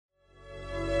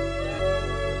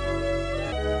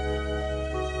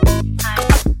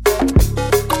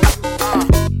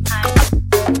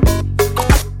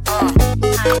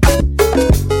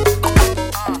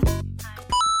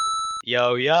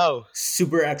Yo, yo.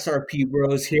 Super XRP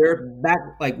Bros here, back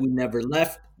like we never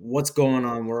left. What's going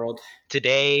on, world?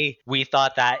 Today, we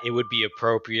thought that it would be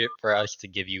appropriate for us to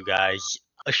give you guys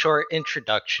a short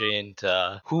introduction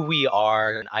to who we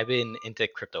are. I've been into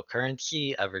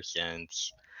cryptocurrency ever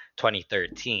since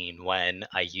 2013 when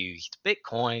I used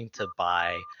Bitcoin to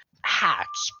buy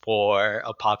hacks for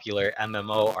a popular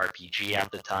MMORPG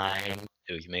at the time.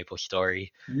 It was MapleStory.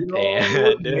 Yo,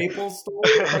 And Maple Story?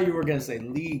 I thought you were gonna say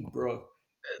League, bro.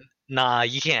 nah,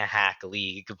 you can't hack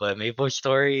League, but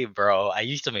MapleStory, bro, I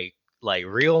used to make like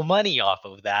real money off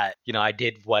of that. I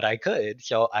did what I could.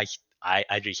 So I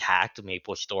just hacked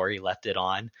MapleStory, left it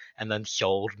on, and then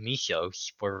sold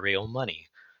Misos for real money.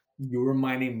 You were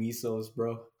mining Misos,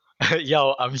 bro.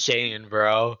 Yo, I'm saying,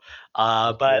 bro.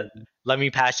 But let me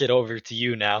pass it over to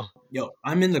you now. Yo,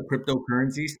 I'm in the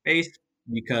cryptocurrency space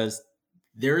because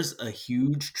there's a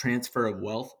huge transfer of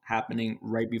wealth happening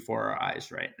right before our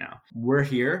eyes right now. We're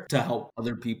here to help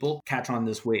other people catch on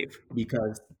this wave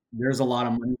because there's a lot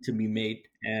of money to be made.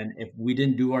 And if we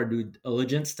didn't do our due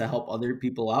diligence to help other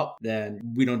people out, then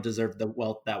we don't deserve the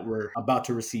wealth that we're about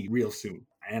to receive real soon.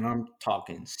 And I'm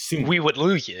talking soon. We would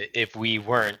lose it if we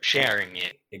weren't sharing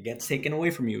it. It gets taken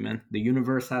away from you, man. The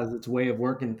universe has its way of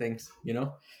working things, you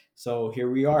know? So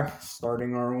here we are,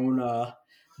 starting our own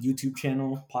YouTube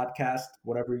channel, podcast,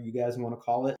 whatever you guys want to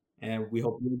call it. And we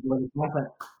hope you enjoy the content.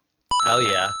 Hell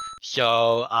yeah.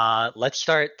 So let's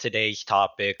start today's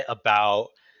topic about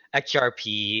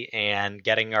XRP and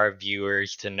getting our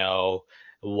viewers to know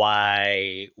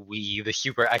why we, the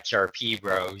Super XRP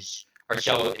Bros, are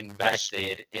so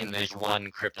invested in this one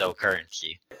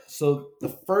cryptocurrency. So the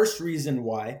first reason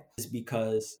why is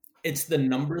because it's the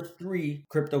number 3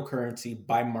 cryptocurrency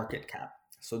by market cap.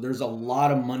 So there's a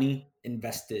lot of money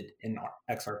invested in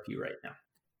XRP right now.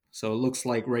 So it looks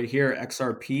like right here,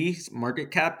 XRP's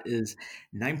market cap is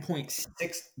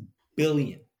 9.6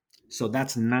 billion. So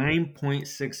that's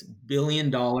 $9.6 billion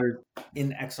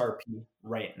in XRP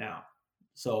right now.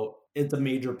 So it's a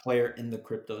major player in the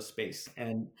crypto space.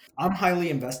 And I'm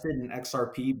highly invested in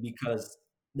XRP because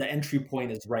the entry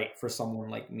point is right for someone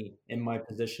like me in my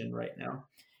position right now.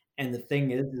 And the thing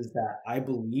is that I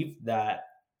believe that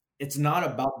it's not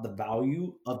about the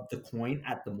value of the coin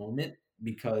at the moment,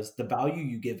 because the value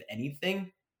you give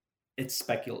anything, it's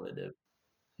speculative.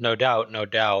 No doubt, no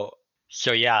doubt.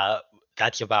 So yeah,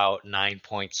 that's about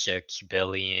 9.6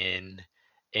 billion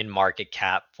in market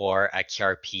cap for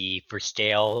XRP. For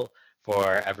scale,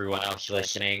 for everyone else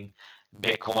listening,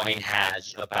 Bitcoin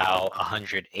has about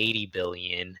 180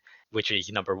 billion, which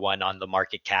is number 1 on the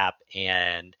market cap,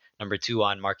 and number 2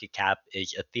 on market cap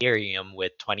is Ethereum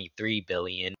with 23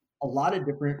 billion. A lot of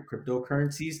different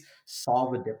cryptocurrencies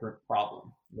solve a different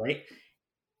problem, right?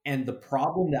 And the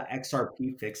problem that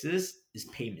XRP fixes is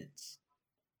payments.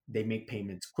 They make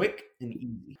payments quick and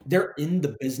easy. They're in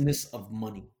the business of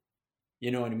money.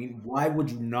 You know what I mean? Why would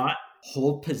you not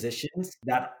hold positions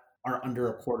that are under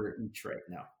a quarter each right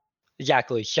now?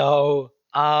 Exactly. So,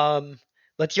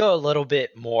 let's go a little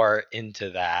bit more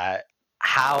into that.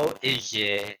 How is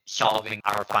it solving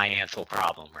our financial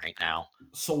problem right now?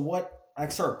 So what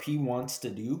XRP wants to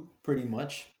do pretty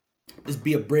much is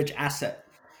be a bridge asset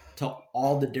to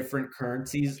all the different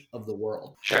currencies of the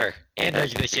world. Sure. And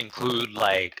does this include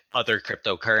like other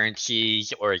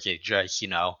cryptocurrencies, or is it just,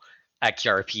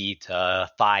 XRP to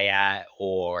fiat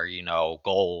or,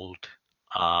 gold?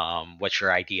 What's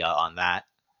your idea on that?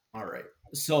 All right.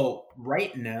 So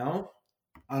right now,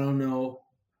 I don't know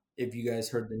if you guys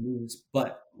heard the news,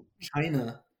 but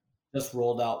China just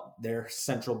rolled out their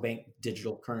central bank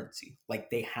digital currency. Like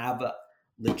they have a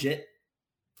legit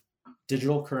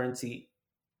digital currency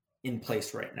in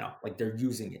place right now. Like they're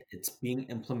using it. It's being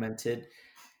implemented.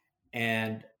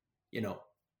 And,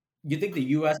 you think the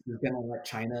US is going to let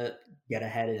China get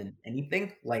ahead in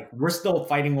anything? Like we're still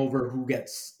fighting over who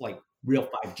gets like real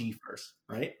 5G first,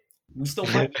 right? We still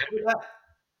fighting over that.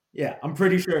 Yeah, I'm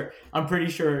pretty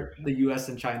sure the US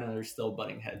and China are still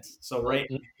butting heads. So right.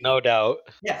 No doubt.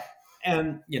 Yeah.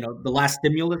 And the last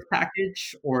stimulus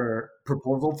package or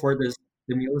proposal for this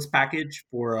stimulus package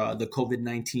for the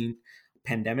COVID-19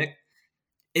 pandemic,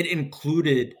 it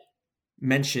included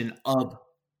mention of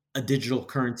a digital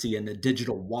currency and a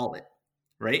digital wallet,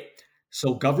 right?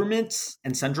 So governments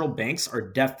and central banks are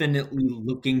definitely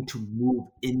looking to move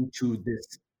into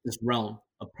this realm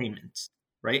of payments,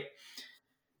 right?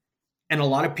 And a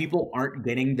lot of people aren't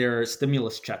getting their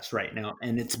stimulus checks right now.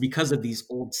 And it's because of these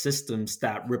old systems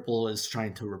that Ripple is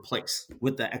trying to replace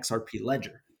with the XRP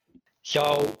ledger.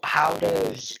 So, how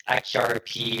does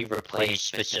XRP replace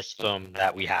the system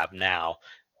that we have now?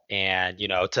 And,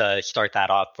 to start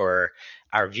that off for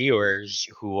our viewers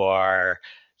who are,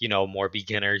 more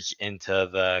beginners into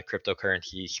the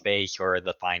cryptocurrency space or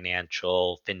the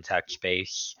financial fintech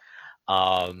space,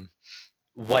 um,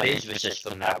 what is the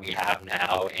system that we have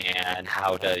now and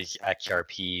how does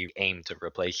XRP aim to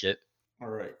replace it? All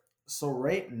right. So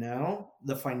right now,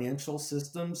 the financial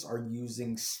systems are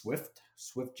using Swift,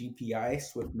 Swift GPI,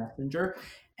 Swift Messenger,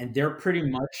 and they're pretty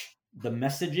much the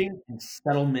messaging and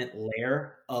settlement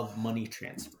layer of money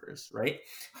transfers, right?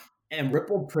 And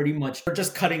Ripple pretty much they're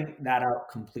just cutting that out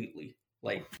completely.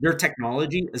 Like their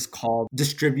technology is called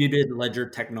distributed ledger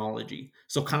technology.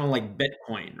 So kind of like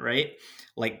Bitcoin, right?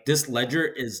 Like this ledger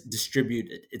is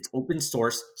distributed. It's open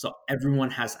source, so everyone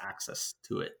has access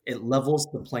to it. It levels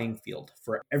the playing field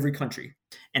for every country.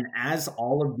 And as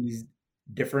all of these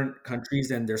different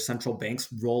countries and their central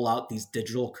banks roll out these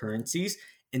digital currencies,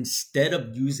 instead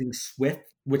of using Swift,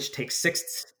 which takes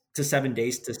 6 to 7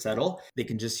 days to settle, they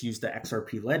can just use the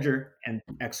XRP ledger and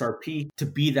XRP to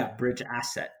be that bridge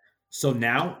asset. So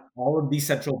now all of these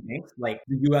central banks, like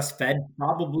the US Fed,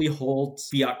 probably holds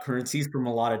fiat currencies from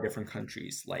a lot of different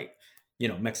countries, like,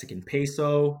 Mexican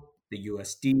peso, the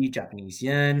USD, Japanese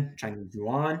yen, Chinese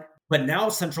yuan. But now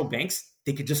central banks,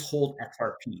 they could just hold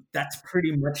XRP. That's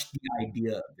pretty much the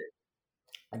idea of it.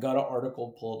 I got an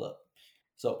article pulled up.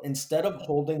 So instead of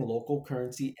holding local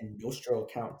currency in Nostro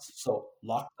accounts, so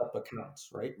locked up accounts,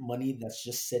 right? Money that's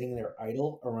just sitting there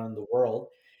idle around the world,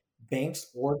 banks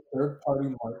or third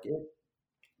party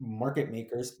market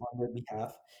makers on their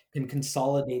behalf can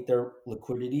consolidate their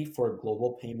liquidity for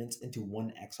global payments into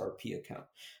one XRP account.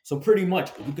 So pretty much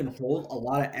you can hold a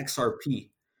lot of XRP,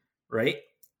 right?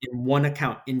 In one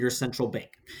account in your central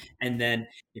bank. And then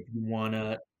if you want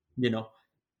to, you know,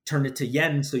 turn it to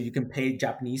yen so you can pay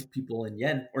Japanese people in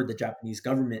yen or the Japanese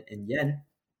government in yen,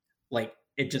 like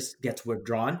it just gets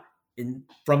withdrawn in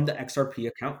from the XRP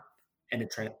account and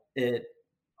it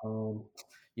um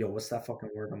what's that fucking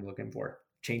word I'm looking for?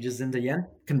 Changes into yen,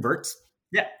 converts.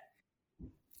 Yeah,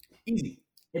 easy.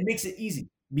 It makes it easy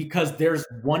because there's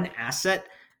one asset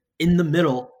in the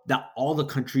middle that all the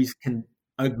countries can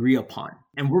agree upon.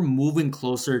 And we're moving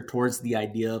closer towards the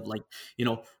idea of like,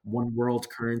 one world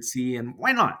currency. And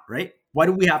why not, right? Why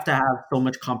do we have to have so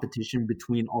much competition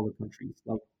between all the countries?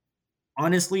 Like,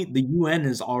 honestly, the UN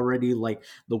is already like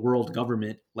the world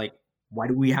government. Like, why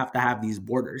do we have to have these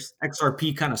borders?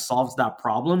 XRP kind of solves that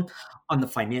problem on the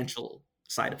financial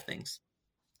side of things.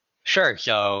 Sure.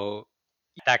 So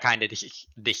that kind of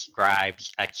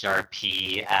describes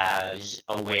XRP as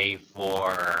a way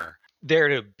for there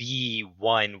to be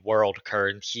one world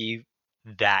currency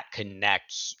that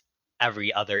connects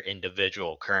every other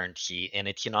individual currency. And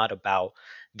it's not about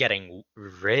getting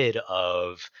rid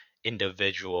of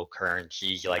individual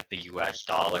currencies like the US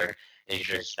dollar. It's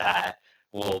just that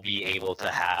we'll be able to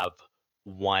have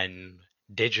one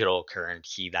digital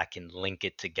currency that can link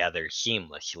it together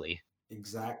seamlessly.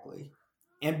 Exactly.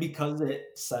 And because it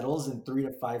settles in 3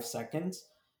 to 5 seconds,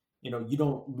 you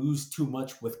don't lose too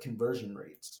much with conversion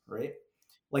rates, right?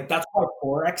 Like that's why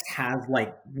Forex has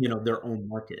like, their own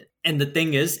market. And the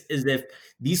thing is if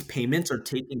these payments are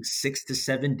taking 6 to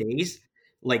 7 days,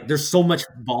 like there's so much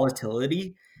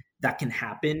volatility that can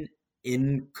happen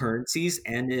in currencies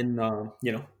and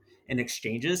in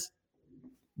exchanges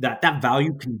that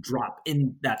value can drop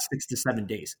in that 6 to 7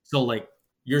 days. So like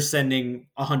you're sending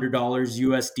 $100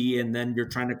 USD and then you're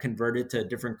trying to convert it to a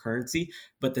different currency,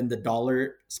 but then the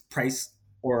dollar price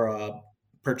or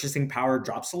purchasing power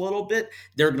drops a little bit,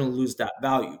 they're going to lose that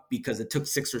value because it took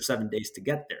 6 or 7 days to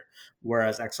get there.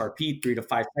 Whereas XRP, 3 to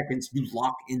 5 seconds, you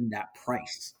lock in that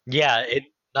price. Yeah, it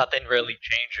nothing really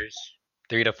changes.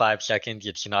 3 to 5 seconds,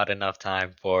 it's not enough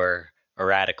time for a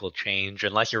radical change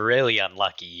unless you're really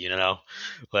unlucky.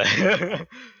 But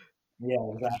Yeah,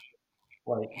 exactly.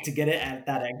 Like to get it at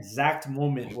that exact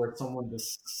moment where someone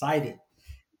decided,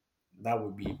 that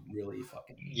would be really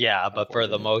fucking yeah, but for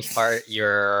the unfortunate. most part,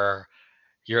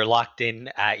 you're locked in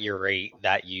at your rate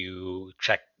that you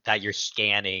check that you're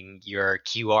scanning your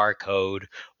QR code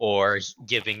or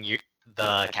giving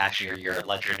the cashier your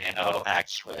Ledger Nano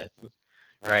X with,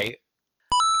 right?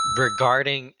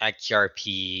 Regarding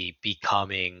XRP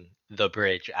becoming the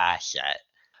bridge asset,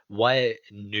 what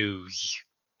news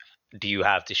do you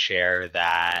have to share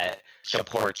that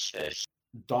supports this?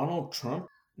 Donald Trump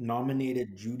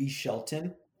nominated Judy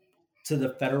Shelton to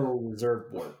the Federal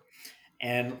Reserve Board.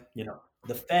 And,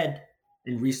 the Fed,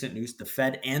 in recent news, the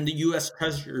Fed and the US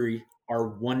Treasury are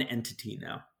one entity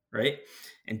now, right?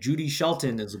 And Judy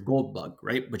Shelton is a gold bug,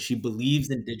 right? But she believes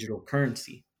in digital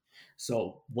currency.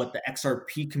 So, what the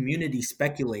XRP community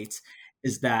speculates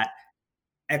is that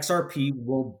XRP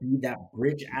will be that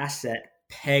bridge asset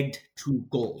pegged to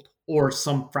gold or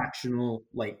some fractional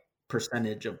like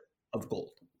percentage of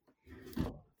gold.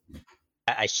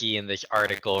 I see in this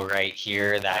article right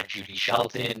here that Judy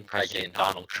Shelton, President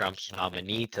Donald Trump's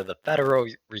nominee to the Federal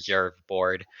Reserve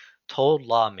Board, told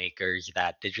lawmakers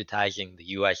that digitizing the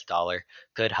US dollar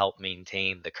could help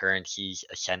maintain the currency's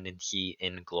ascendancy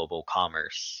in global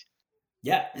commerce.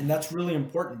 Yeah, and that's really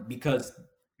important because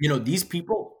these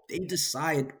people, they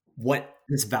decide what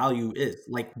this value is.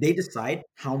 Like they decide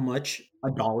how much a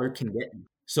dollar can get you.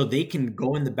 So they can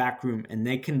go in the back room and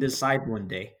they can decide one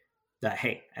day that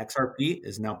hey, XRP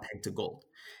is now pegged to gold.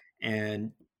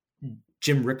 And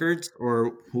Jim Rickards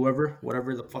or whoever,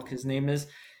 whatever the fuck his name is,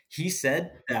 he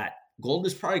said that gold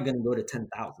is probably going to go to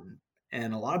 10,000.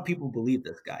 And a lot of people believe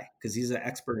this guy because he's an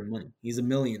expert in money. He's a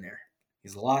millionaire.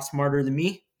 He's a lot smarter than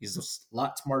me. He's a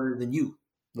lot smarter than you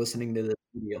listening to this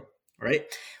video, right?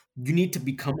 You need to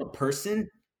become a person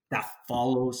that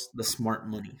follows the smart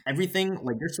money. Everything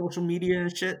like your social media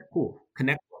and shit, cool.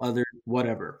 Connect with others,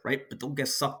 whatever, right? But don't get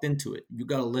sucked into it. You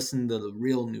got to listen to the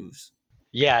real news.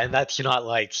 Yeah, and that's not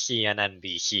like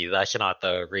CNNBC. That's not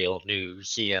the real news.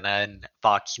 CNN,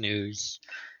 Fox News,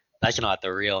 that's not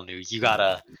the real news. You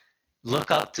gotta look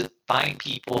up to find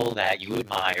people that you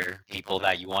admire, people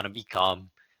that you want to become,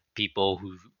 people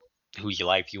whose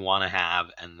life you want to have,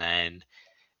 and then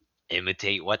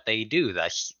imitate what they do.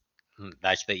 That's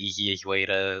the easiest way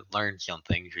to learn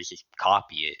something. Just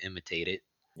copy it, imitate it.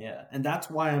 Yeah, and that's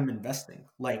why I'm investing.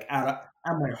 Like at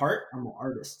my heart, I'm an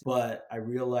artist, but I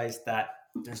realized that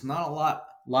there's not a lot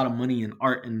of money in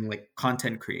art and like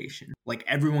content creation. Like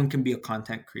everyone can be a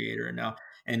content creator now,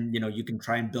 and you can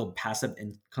try and build passive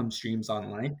income streams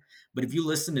online. But if you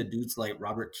listen to dudes like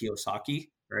Robert Kiyosaki,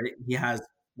 right? He has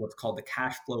what's called the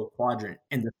cash flow quadrant,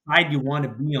 and the side you want to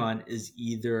be on is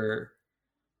either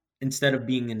instead of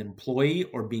being an employee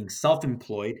or being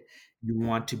self-employed, you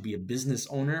want to be a business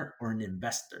owner or an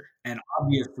investor. And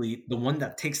obviously, the one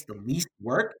that takes the least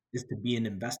work is to be an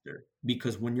investor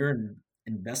because when you're an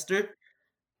investor,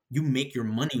 you make your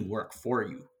money work for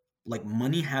you. Like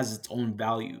money has its own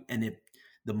value, and if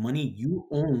the money you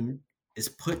own is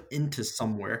put into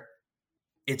somewhere,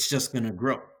 it's just going to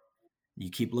grow. You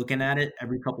keep looking at it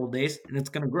every couple of days and it's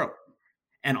going to grow.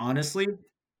 And honestly,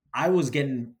 I was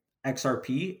getting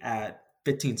XRP at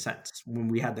 15 cents when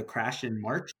we had the crash in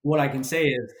March. What I can say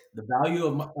is the value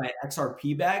of my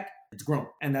XRP bag, it's grown.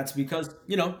 And that's because,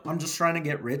 I'm just trying to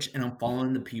get rich and I'm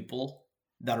following the people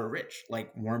that are rich.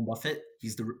 Like Warren Buffett,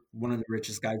 he's one of the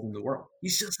richest guys in the world.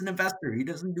 He's just an investor. He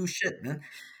doesn't do shit, man.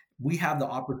 We have the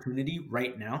opportunity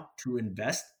right now to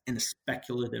invest in a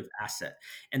speculative asset.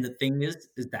 And the thing is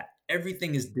that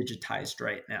everything is digitized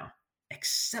right now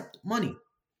except money.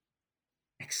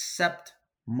 Except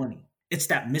money. It's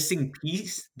that missing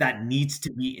piece that needs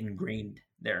to be ingrained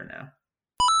there now.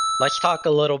 Let's talk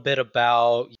a little bit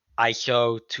about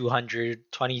ISO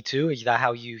 222. Is that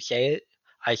how you say it?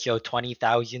 ISO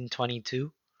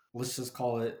 20022? Let's just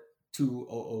call it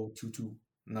 20022.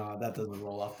 No, that doesn't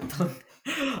roll off the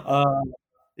tongue.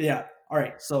 Yeah. All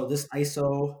right. So this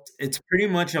ISO, it's pretty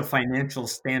much a financial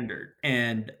standard.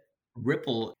 And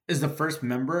Ripple is the first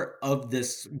member of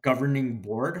this governing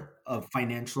board of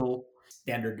financial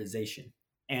standardization.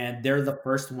 And they're the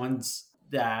first ones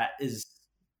that is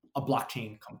a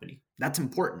blockchain company. That's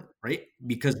important, right?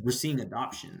 Because we're seeing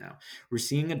adoption now. We're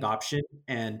seeing adoption,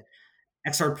 and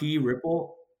XRP,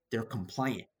 Ripple, they're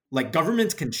compliant. Like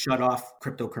governments can shut off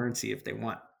cryptocurrency if they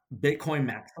want. Bitcoin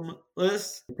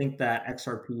maximalists think that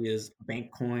XRP is a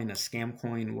bank coin, a scam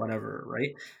coin, whatever,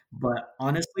 right? But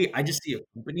honestly, I just see a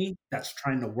company that's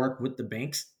trying to work with the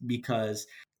banks because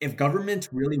if governments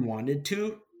really wanted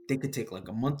to, they could take like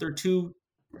a month or two,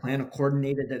 plan a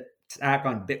coordinated attack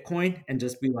on Bitcoin, and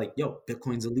just be like, yo,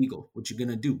 Bitcoin's illegal. What you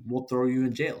gonna do? We'll throw you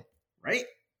in jail, right?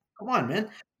 Come on, man.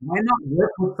 Why not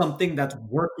work with something that's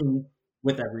working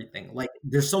with everything? Like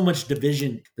there's so much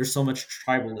division, there's so much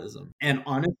tribalism. And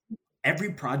honestly,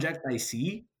 every project I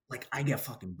see, like I get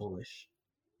fucking bullish.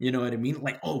 You know what I mean?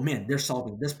 Like, oh man, they're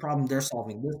solving this problem, they're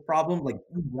solving this problem. Like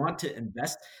you want to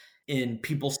invest in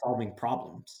people solving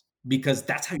problems because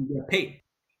that's how you get paid.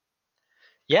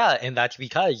 Yeah, and that's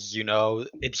because,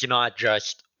 it's not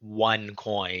just one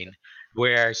coin.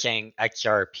 We're saying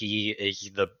XRP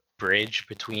is the bridge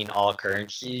between all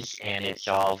currencies and it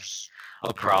solves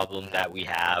a problem that we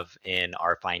have in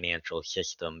our financial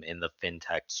system, in the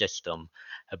fintech system.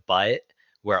 But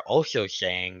we're also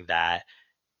saying that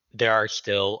there are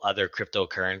still other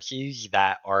cryptocurrencies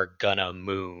that are gonna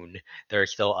moon. There are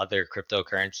still other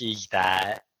cryptocurrencies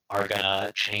that are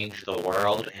gonna change the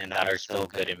world and that are still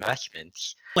good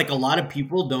investments. Like a lot of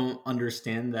people don't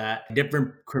understand that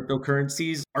different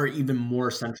cryptocurrencies are even more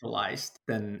centralized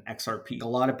than XRP. A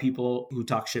lot of people who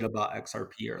talk shit about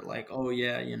XRP are like, oh,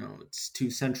 yeah, it's too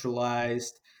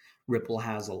centralized. Ripple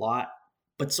has a lot,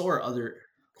 but so are other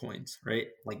coins, right?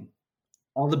 Like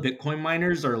all the Bitcoin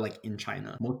miners are like in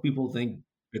China. Most people think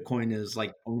Bitcoin is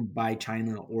like owned by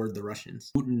China or the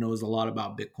Russians. Putin knows a lot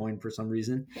about Bitcoin for some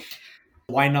reason.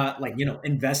 Why not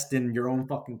invest in your own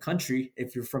fucking country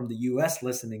if you're from the US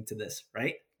listening to this,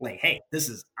 right? Like, hey, this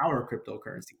is our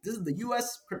cryptocurrency. This is the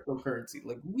US cryptocurrency.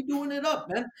 Like, we doing it up,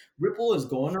 man. Ripple is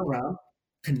going around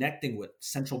connecting with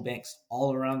central banks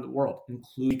all around the world,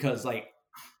 including because like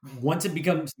once it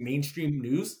becomes mainstream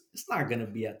news, it's not going to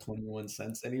be at 21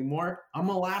 cents anymore. I'm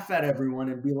going to laugh at everyone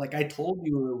and be like, I told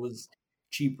you it was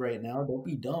cheap right now. Don't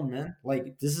be dumb, man.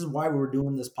 Like, this is why we're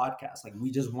doing this podcast. Like,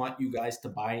 we just want you guys to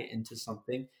buy into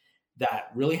something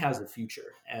that really has a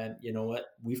future. And you know what?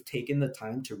 We've taken the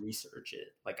time to research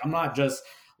it. Like, I'm not just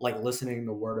like listening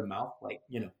to word of mouth. Like,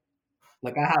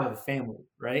 like I have a family,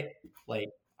 right? Like,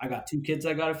 I got 2 kids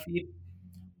I got to feed.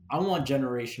 I want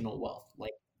generational wealth.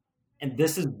 Like, and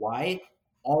this is why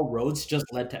all roads just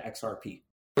led to XRP.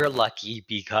 We're lucky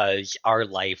because our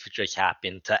life just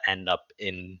happened to end up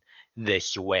in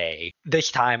this way, this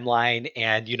timeline,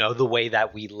 and the way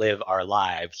that we live our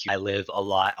lives. I live a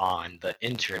lot on the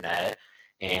internet,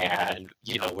 and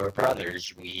we're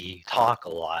brothers. We talk a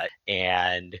lot,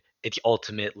 and it's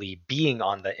ultimately being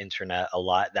on the internet a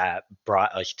lot that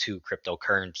brought us to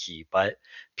cryptocurrency. But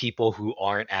people who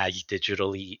aren't as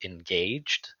digitally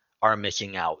engaged are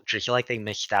missing out, just like they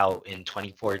missed out in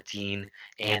 2014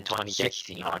 and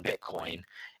 2016 on Bitcoin.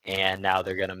 And now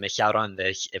they're going to miss out on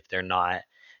this if they're not,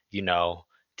 you know,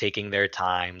 taking their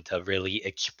time to really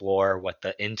explore what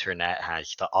the internet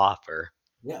has to offer.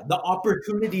 Yeah, the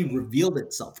opportunity revealed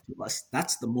itself to us.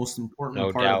 That's the most important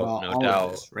No part doubt, about no all of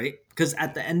doubt. this, right? Because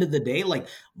at the end of the day, like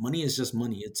money is just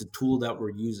money. It's a tool that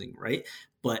we're using, right?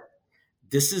 But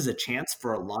this is a chance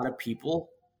for a lot of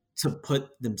people to put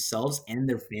themselves and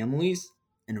their families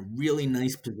in a really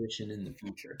nice position in the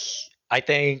future. I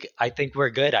think we're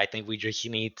good. I think we just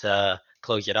need to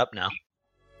close it up now.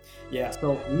 Yeah,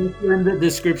 so links are in the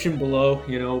description below.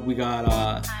 We got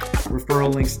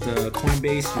referral links to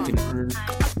Coinbase. You can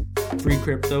earn free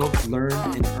crypto, learn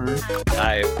and earn. All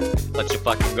right, let's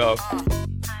fucking go.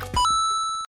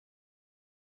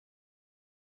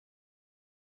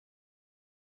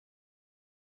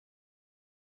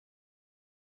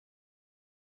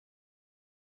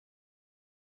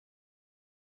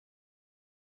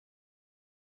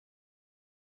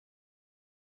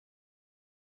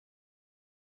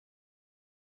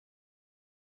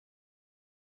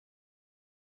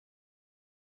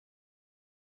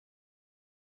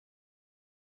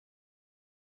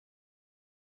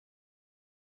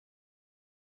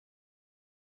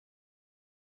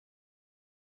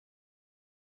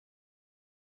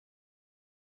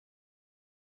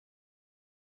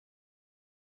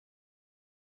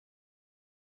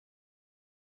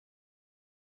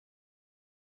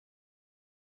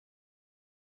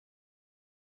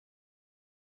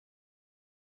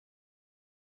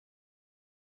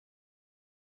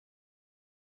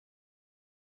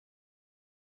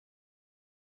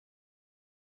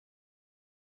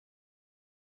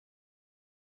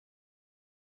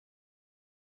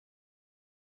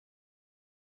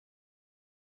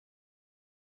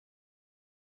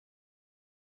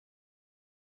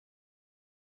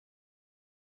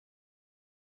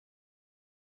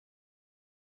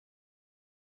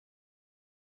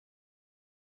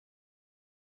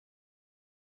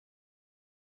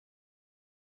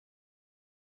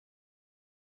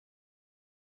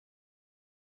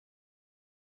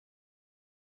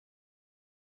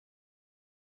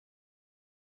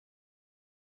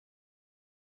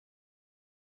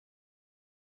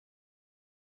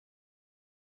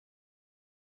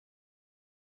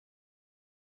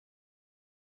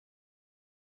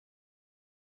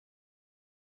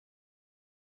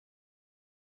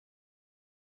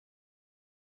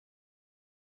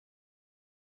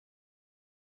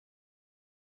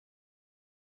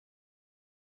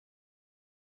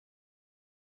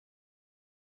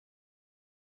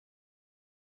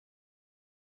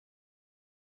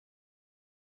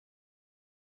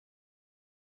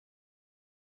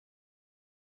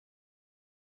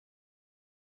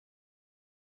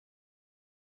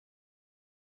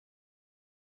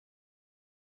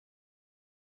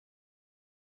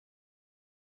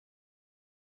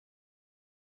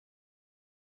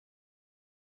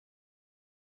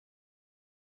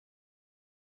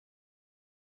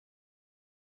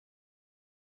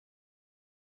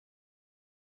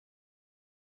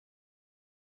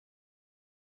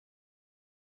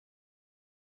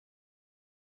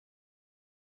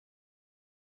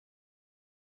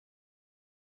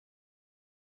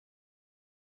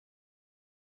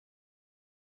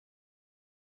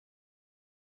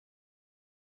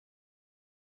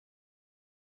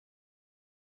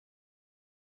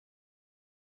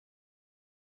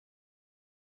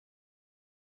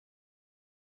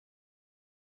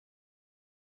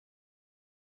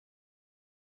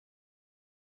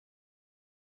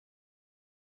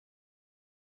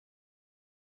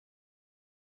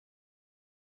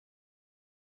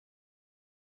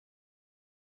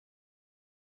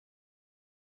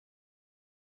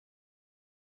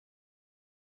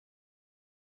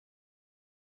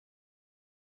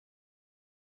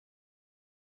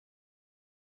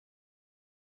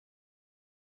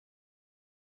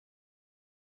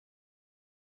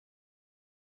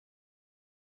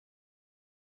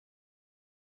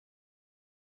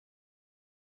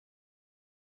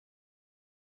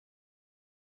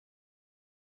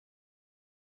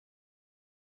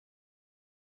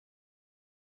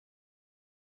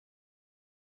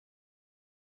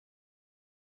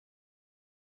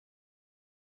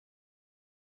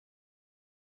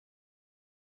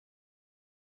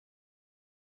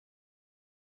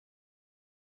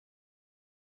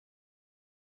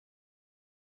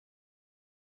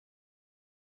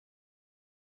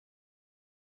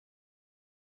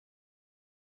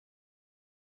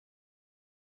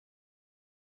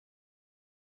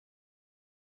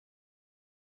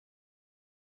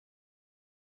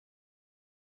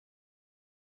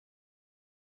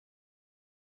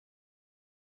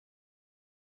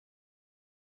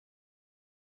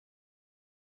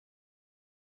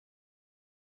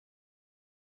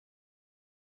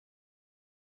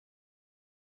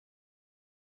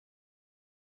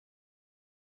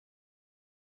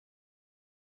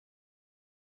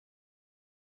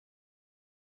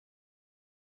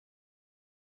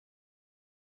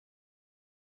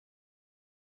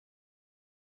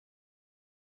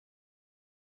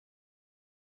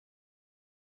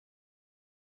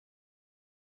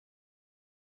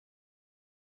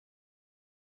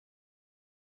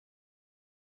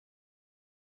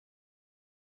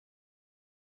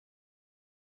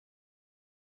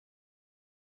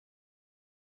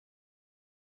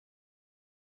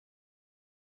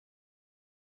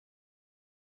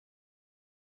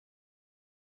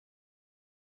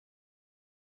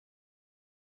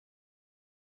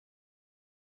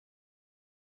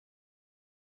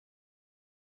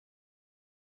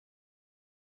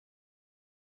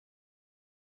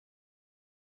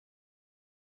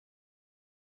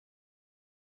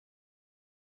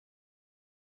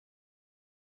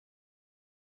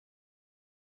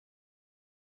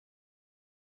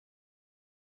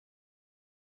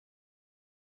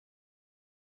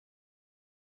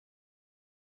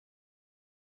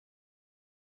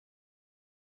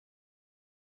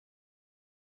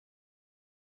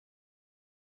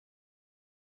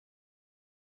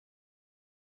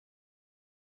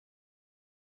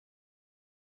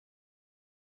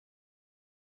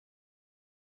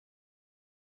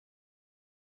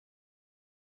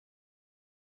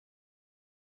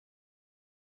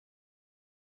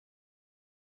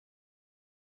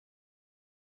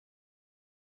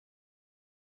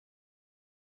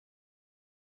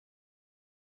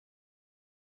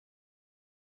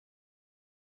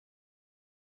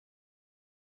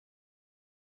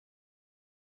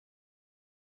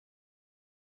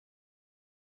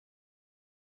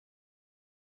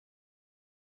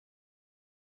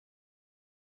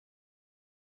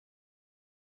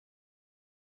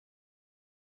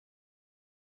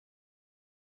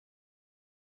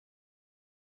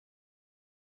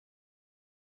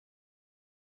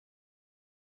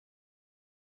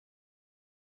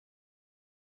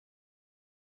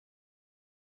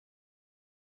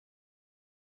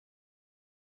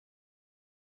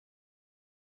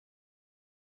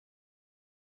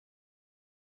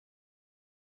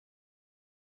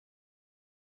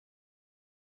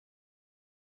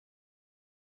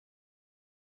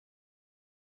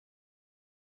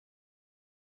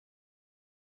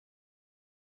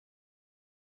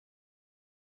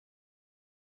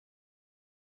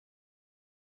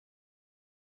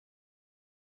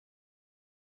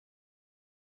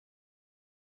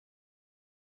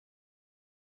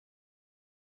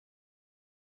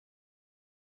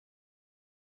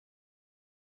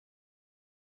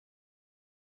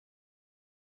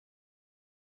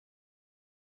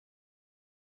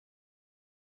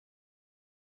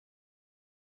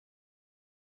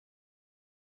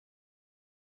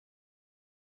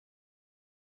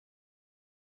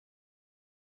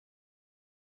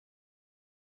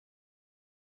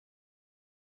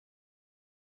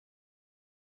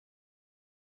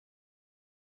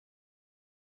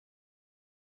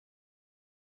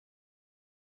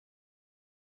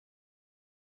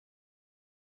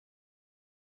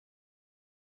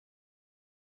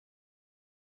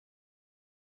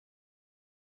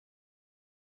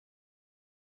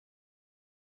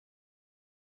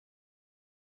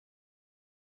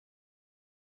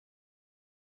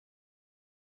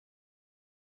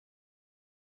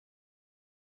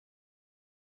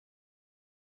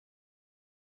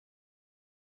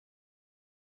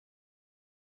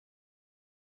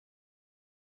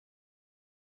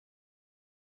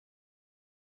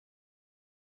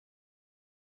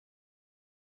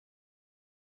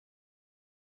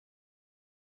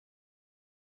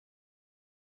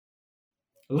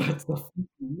 Let's the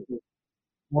fucking go.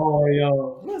 Oh,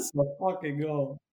 yo, let's the fucking go.